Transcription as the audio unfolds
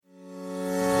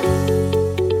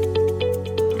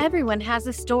Everyone has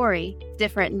a story,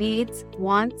 different needs,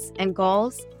 wants, and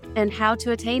goals, and how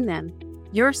to attain them.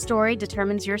 Your story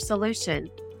determines your solution.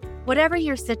 Whatever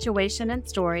your situation and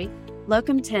story,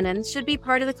 locum tenens should be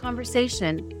part of the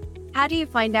conversation. How do you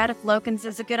find out if locums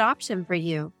is a good option for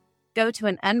you? Go to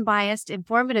an unbiased,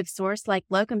 informative source like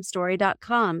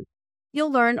locumstory.com.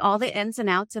 You'll learn all the ins and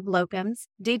outs of locums,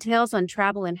 details on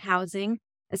travel and housing,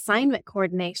 assignment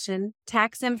coordination,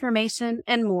 tax information,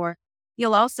 and more.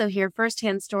 You'll also hear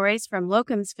firsthand stories from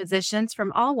locums physicians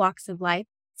from all walks of life,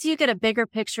 so you get a bigger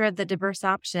picture of the diverse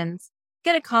options.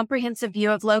 Get a comprehensive view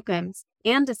of locums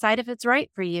and decide if it's right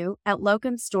for you at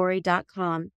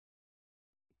locumstory.com.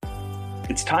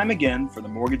 It's time again for the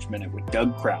Mortgage Minute with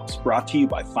Doug Kraus, brought to you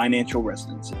by Financial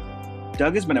Residency.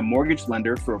 Doug has been a mortgage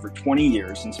lender for over 20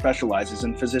 years and specializes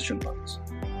in physician loans.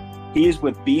 He is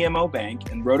with BMO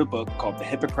Bank and wrote a book called The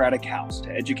Hippocratic House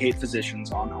to educate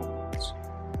physicians on home loans.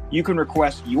 You can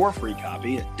request your free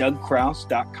copy at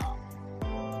dougkraus.com.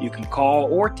 You can call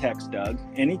or text Doug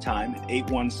anytime at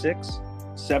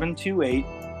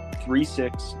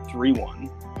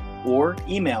 816-728-3631 or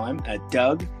email him at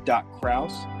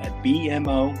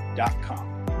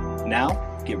doug.kraus@bmo.com.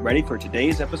 Now, get ready for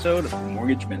today's episode of the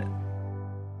Mortgage Minute.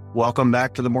 Welcome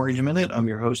back to the Mortgage Minute. I'm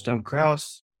your host, Doug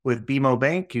Kraus with BMO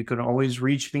Bank. You can always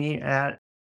reach me at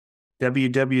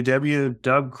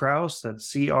www.dougkraus,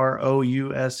 that's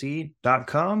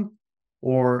CROUSE.com,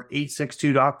 or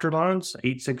 862-DOCTOR-LOANS,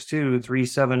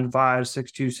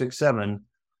 862-375-6267.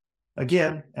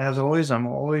 Again, as always, I'm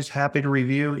always happy to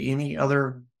review any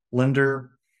other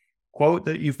lender quote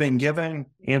that you've been given,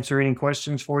 answer any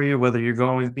questions for you, whether you're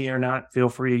going with me or not. Feel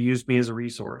free to use me as a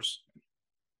resource.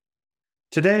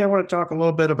 Today, I want to talk a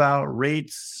little bit about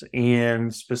rates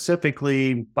and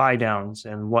specifically buy downs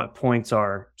and what points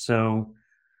are. So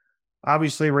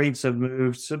obviously, rates have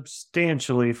moved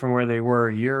substantially from where they were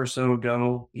a year or so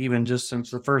ago, even just since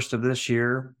the first of this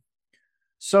year.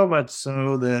 So much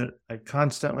so that I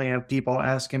constantly have people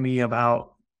asking me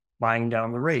about buying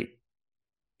down the rate.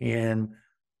 And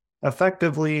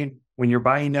effectively, when you're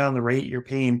buying down the rate, you're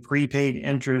paying prepaid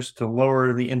interest to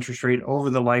lower the interest rate over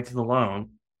the life of the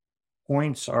loan.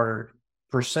 Points are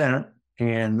percent,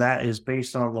 and that is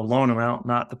based on the loan amount,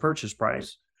 not the purchase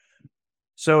price.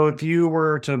 So if you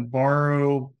were to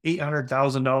borrow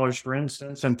 $800,000, for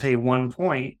instance, and pay 1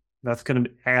 point, that's going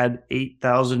to add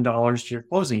 $8,000 to your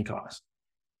closing cost.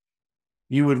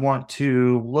 You would want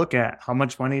to look at how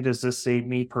much money does this save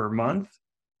me per month,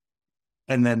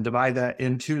 and then divide that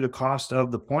into the cost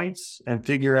of the points and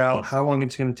figure out how long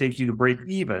it's going to take you to break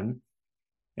even.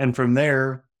 And from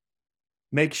there,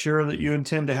 make sure that you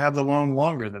intend to have the loan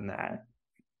longer than that.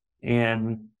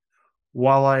 And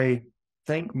while I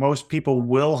think most people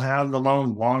will have the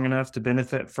loan long enough to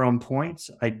benefit from points,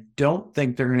 I don't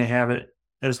think they're going to have it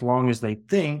as long as they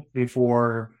think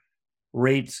before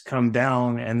rates come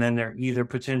down, and then they're either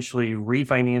potentially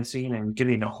refinancing and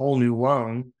getting a whole new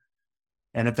loan.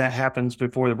 And if that happens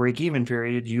before the break-even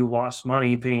period, you lost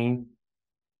money paying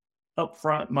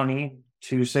upfront money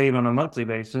to save on a monthly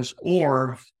basis,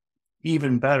 or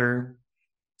even better,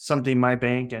 something my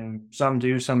bank and some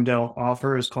do, some don't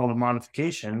offer is called a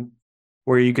modification,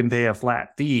 where you can pay a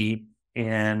flat fee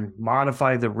and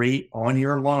modify the rate on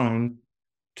your loan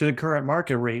to the current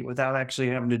market rate without actually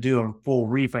having to do a full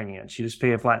refinance. You just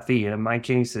pay a flat fee. And in my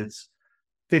case, it's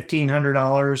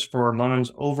 $1,500 for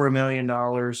loans over $1 million,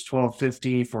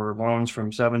 $1,250 for loans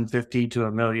from $750 to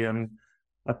 $1 million,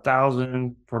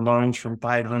 $1,000 for loans from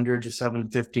 $500 to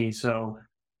 $750. So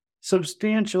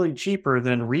substantially cheaper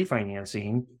than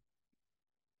refinancing.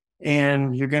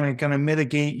 And you're going to kind of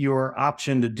mitigate your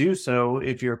option to do so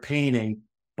if you're paying a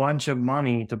bunch of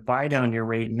money to buy down your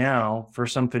rate now for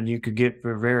something you could get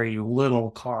for very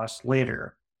little cost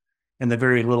later. And the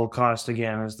very little cost,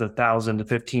 again, is the $1,000 to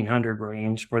 $1,500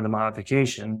 range for the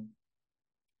modification.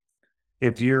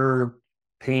 If you're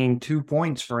paying 2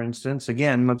 points, for instance,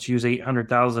 again, let's use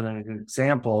 $800,000 as an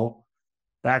example,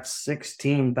 that's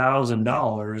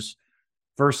 $16,000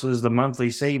 versus the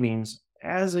monthly savings.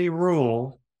 As a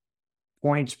rule,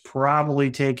 points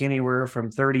probably take anywhere from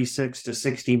 36 to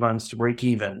 60 months to break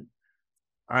even.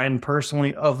 I'm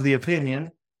personally of the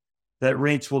opinion that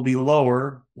rates will be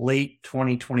lower late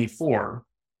 2024.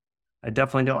 I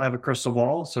definitely don't have a crystal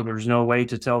ball, so there's no way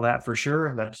to tell that for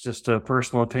sure. That's just a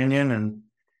personal opinion. And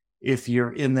if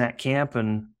you're in that camp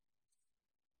and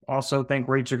also think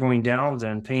rates are going down,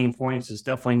 then paying points is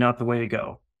definitely not the way to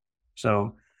go.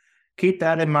 So keep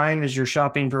that in mind as you're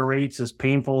shopping for rates, as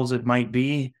painful as it might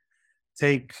be.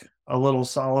 Take a little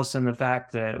solace in the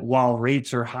fact that while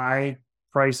rates are high,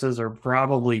 prices are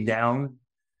probably down.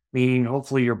 meaning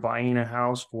hopefully you're buying a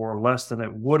house for less than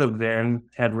it would have been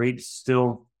had rates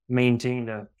still maintained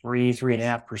a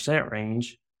 3.5%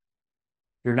 range.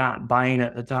 You're not buying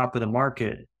at the top of the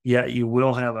market, yet you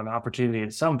will have an opportunity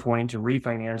at some point to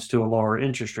refinance to a lower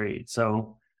interest rate.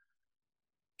 So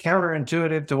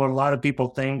counterintuitive to what a lot of people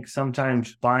think,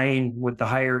 sometimes buying with the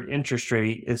higher interest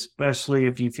rate, especially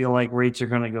if you feel like rates are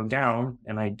going to go down,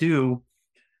 and I do,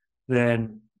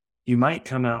 then you might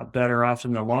come out better off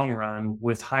in the long run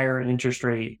with higher interest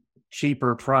rate,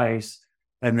 cheaper price,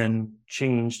 and then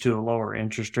change to a lower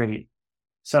interest rate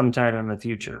sometime in the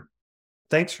future.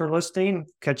 Thanks for listening.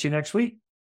 Catch you next week.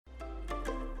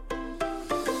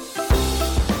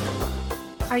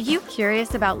 Are you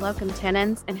curious about locum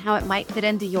tenens and how it might fit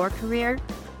into your career?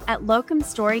 At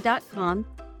locumstory.com,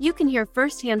 you can hear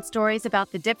firsthand stories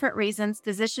about the different reasons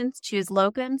physicians choose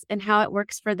locums and how it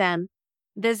works for them.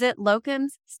 Visit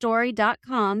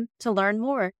locumstory.com to learn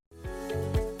more.